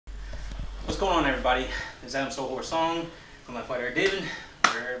going on, everybody? This is Adam Sohor Song from my fighter David.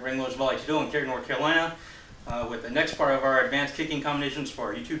 We're at Ring Lords Vale Tudo in Cary, North Carolina, with the next part of our advanced kicking combinations for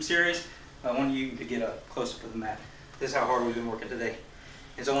our YouTube series. I want you to get a close-up of the mat. This is how hard we've been working today.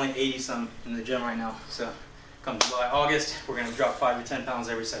 It's only 80-some in the gym right now, so come July, August, we're going to drop 5 to 10 pounds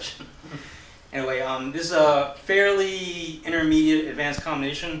every session. Anyway, this is a fairly intermediate advanced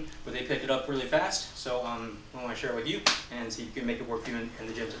combination where they pick it up really fast, so I want to share it with you and see if you can make it work for you in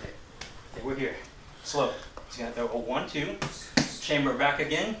the gym today. Okay, we're here. Slow. Just going to throw a 1, 2, chamber back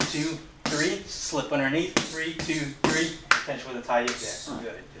again, 2, 3, slip underneath, 3, 2, 3, pinch with a tie dip there.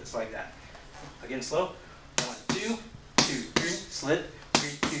 Good, just like that. Again, slow. 1, 2, 2, 3, slip, 3,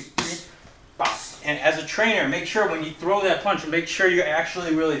 2, 3, bop. And as a trainer, make sure when you throw that punch, make sure you're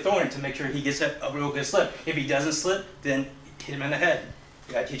actually really throwing it to make sure he gets a real good slip. If he doesn't slip, then hit him in the head.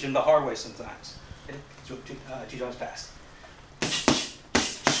 You gotta teach him the hard way sometimes. Okay? 2 times fast.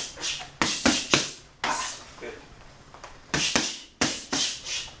 Good.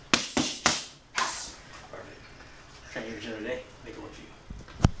 Perfect. Train your gym today. Make it work for you.